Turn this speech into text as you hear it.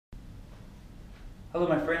Hello,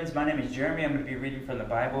 my friends. My name is Jeremy. I'm going to be reading from the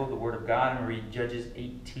Bible, the Word of God. I'm going to read Judges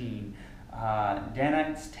 18.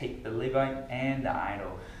 Danites take the Levite and the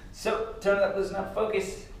idol. So, turn it up, listen up,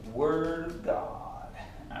 focus. Word of God.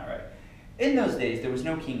 All right. In those days, there was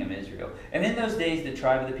no king of Israel. And in those days, the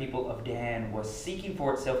tribe of the people of Dan was seeking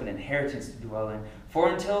for itself an inheritance to dwell in. For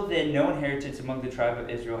until then, no inheritance among the tribe of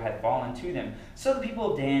Israel had fallen to them. So the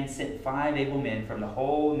people of Dan sent 5 able men from the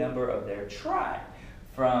whole number of their tribe,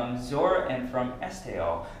 from Zorah and from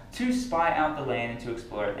Eshtaol, to spy out the land and to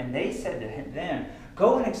explore it. And they said to them,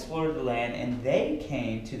 "Go and explore the land." And they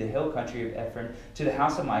came to the hill country of Ephraim, to the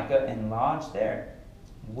house of Micah, and lodged there.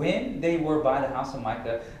 When they were by the house of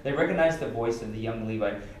Micah, they recognized the voice of the young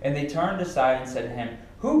Levite, and they turned aside and said to him,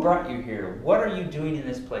 "Who brought you here? What are you doing in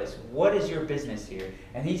this place? What is your business here?"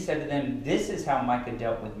 And he said to them, "This is how Micah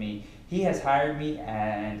dealt with me. He has hired me,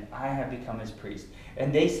 and I have become his priest."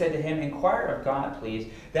 And they said to him, "Inquire of God,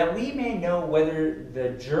 please, that we may know whether the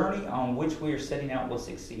journey on which we are setting out will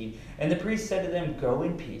succeed." And the priest said to them, "Go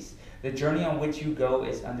in peace. The journey on which you go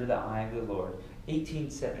is under the eye of the Lord."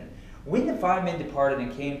 18:7. When the 5 men departed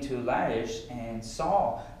and came to Laish and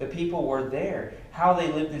saw the people were there, how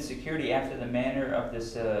they lived in security after the manner of the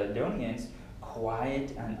Sidonians,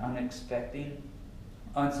 quiet and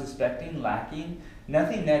unsuspecting, lacking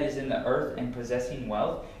nothing that is in the earth, and possessing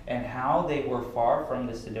wealth, and how they were far from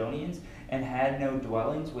the Sidonians, and had no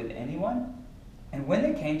dwellings with anyone. And when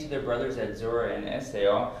they came to their brothers at Zorah and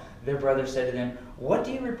Eshtaol, their brothers said to them, "What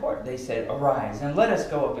do you report?" They said, "Arise, and let us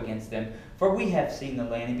go up against them, for we have seen the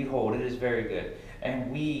land, and behold, it is very good.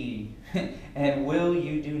 And and will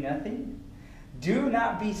you do nothing? Do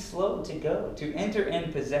not be slow to go, to enter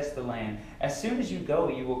and possess the land. As soon as you go,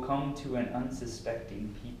 you will come to an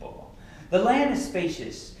unsuspecting people. The land is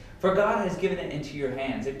spacious, for God has given it into your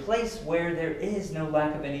hands, a place where there is no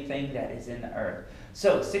lack of anything that is in the earth."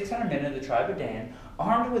 So 600 men of the tribe of Dan,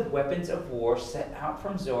 armed with weapons of war, set out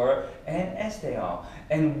from Zorah and Eshtaol,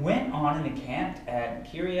 and went on and encamped at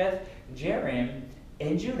Kiriath Jearim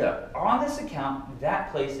in Judah. On this account,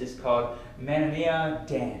 that place is called Mananiah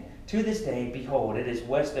Dan. To this day, behold, it is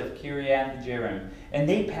west of Kiriath Jearim. And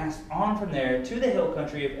they passed on from there to the hill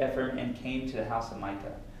country of Ephraim and came to the house of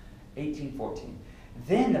Micah. 18:14.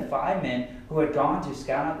 Then the 5 men who had gone to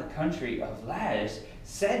scout out the country of Laish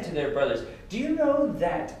said to their brothers, "Do you know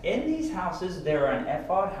that in these houses there are an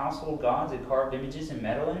ephod, household gods, and carved images and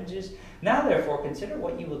metal images? Now therefore consider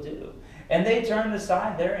what you will do." And they turned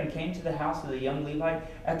aside there and came to the house of the young Levite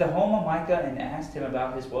at the home of Micah and asked him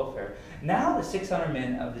about his welfare. Now the 600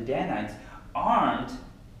 men of the Danites, armed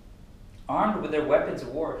with their weapons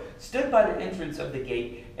of war, stood by the entrance of the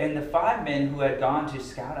gate, and the 5 men who had gone to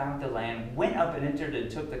scout out the land went up and entered and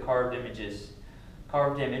took the carved image,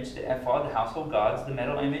 the ephod, the household gods, the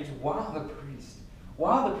metal image, while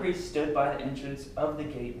the priest stood by the entrance of the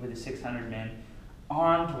gate with the 600 men,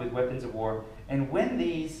 armed with weapons of war. And when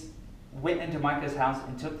these went into Micah's house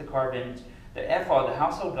and took the carved image, the ephod, the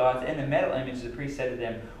household gods, and the metal image, the priest said to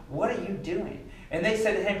them, "What are you doing?" And they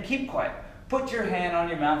said to him, "Keep quiet. Put your hand on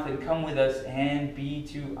your mouth and come with us and be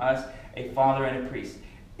to us a father and a priest.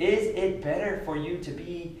 Is it better for you to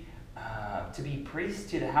be priest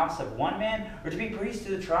to the house of one man, or to be priest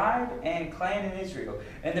to the tribe and clan in Israel?"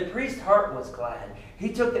 And the priest's heart was glad. He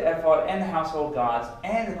took the ephod and the household gods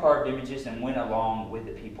and the carved images and went along with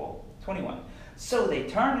the people. 21. So they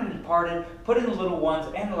turned and departed, putting the little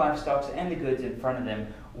ones and the livestock and the goods in front of them.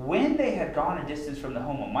 When they had gone a distance from the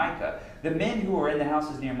home of Micah, the men who were in the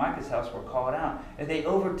houses near Micah's house were called out, and they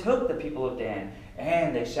overtook the people of Dan.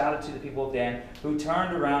 And they shouted to the people of Dan, who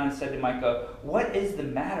turned around and said to Micah, "What is the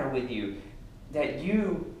matter with you, that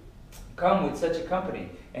you come with such a company?"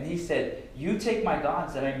 And he said, "You take my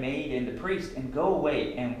gods that I made in the priest, and go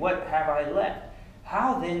away, and what have I left?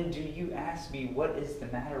 How then do you ask me, what is the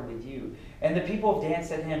matter with you?" And the people of Dan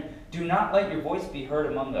said to him, "Do not let your voice be heard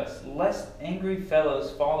among us, lest angry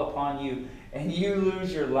fellows fall upon you, and you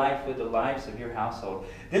lose your life with the lives of your household."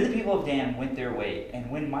 Then the people of Dan went their way, and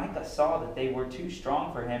when Micah saw that they were too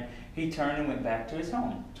strong for him, he turned and went back to his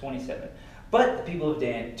home. 27. But the people of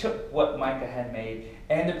Dan took what Micah had made,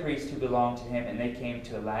 and the priests who belonged to him, and they came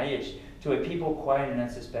to Laish, to a people quiet and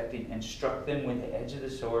unsuspecting, and struck them with the edge of the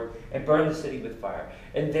sword, and burned the city with fire.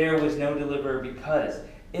 And there was no deliverer, because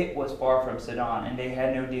it was far from Sidon, and they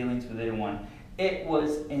had no dealings with anyone. It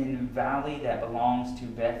was in valley that belongs to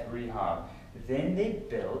Beth Rehob. Then they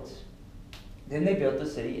built the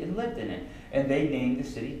city and lived in it, and they named the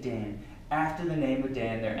city Dan, after the name of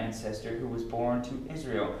Dan, their ancestor, who was born to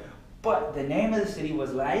Israel. But the name of the city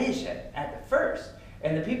was Laish at the first.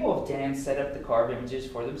 And the people of Dan set up the carved images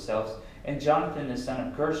for themselves, and Jonathan the son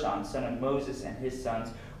of Gershon, son of Moses, and his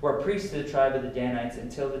sons were priests to the tribe of the Danites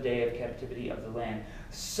until the day of captivity of the land.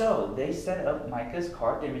 So they set up Micah's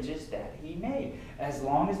carved images that he made, as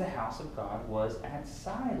long as the house of God was at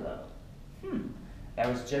Shiloh. That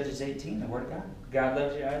was Judges 18, the word of God. God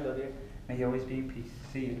loves you, I love you. May you always be in peace.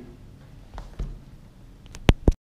 See you.